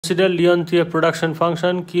Consider Leontief production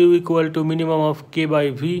function Q equal to minimum of K by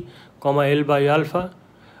V, comma L by alpha.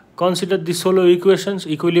 Consider the Solow equations.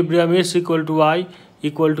 Equilibrium S equal to I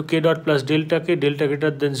equal to K dot plus delta greater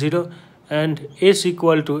than 0, and S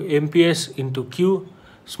equal to MPS into Q,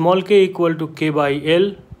 small k equal to K by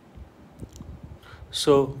L.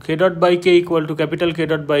 So K dot by K equal to capital K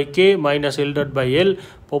dot by K minus L dot by L,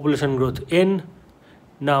 population growth N.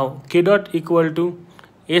 Now K dot equal to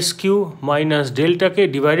SQ minus delta K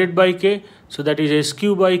divided by K, so that is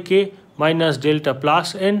SQ by K minus delta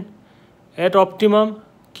plus N. At optimum,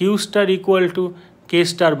 Q star equal to K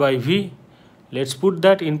star by V. Let's put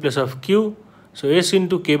that in place of Q. So S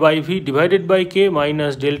into K by V divided by K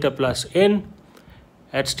minus delta plus N.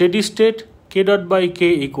 At steady state, K dot by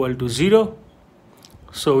K equal to 0.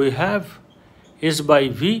 So we have S by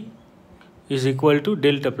V is equal to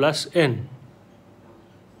delta plus N.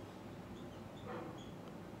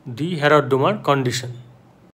 The Harrod-Domar condition.